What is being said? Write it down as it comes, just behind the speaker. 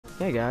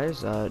Hey guys,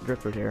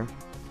 Driftwood here.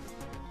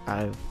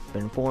 I've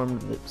been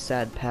informed the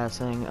sad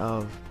passing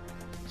of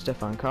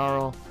Stefan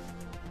Karl.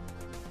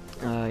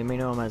 You may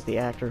know him as the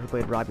actor who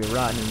played Robbie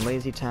Rotten in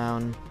Lazy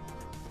Town.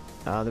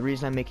 The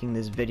reason I'm making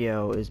this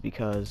video is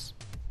because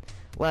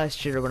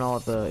last year when all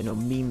of the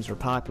memes were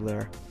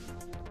popular,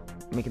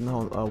 making the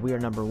whole "We Are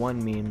Number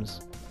One" memes,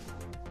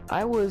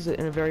 I was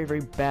in a very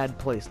bad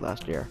place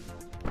last year.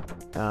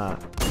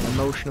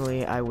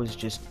 Emotionally, I was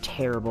just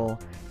terrible.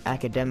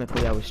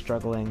 Academically, I was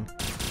struggling.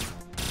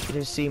 It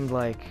just seemed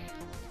like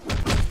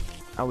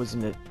I was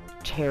in a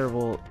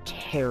terrible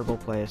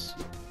place.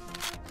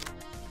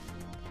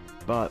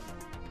 But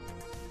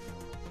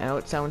I know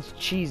it sounds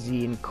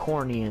cheesy and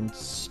corny and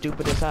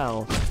stupid as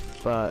hell,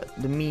 but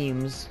the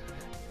memes,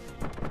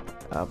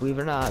 believe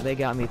it or not, they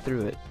got me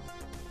through it.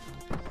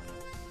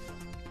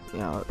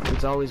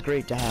 It's always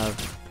great to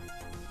have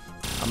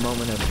a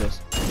moment of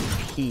just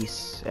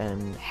peace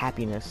and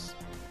happiness,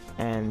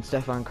 and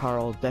Stefan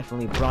Karl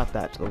definitely brought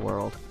that to the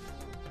world.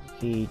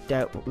 He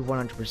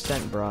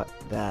 100% brought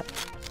that.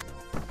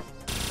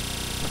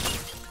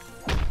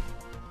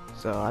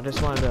 So I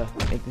just wanted to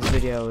make this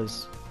video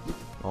as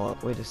a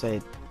way to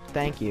say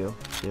thank you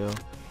to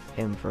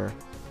him for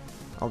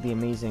all the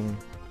amazing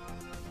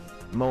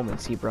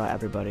moments he brought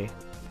everybody.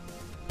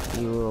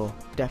 He will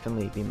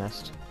definitely be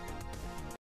missed.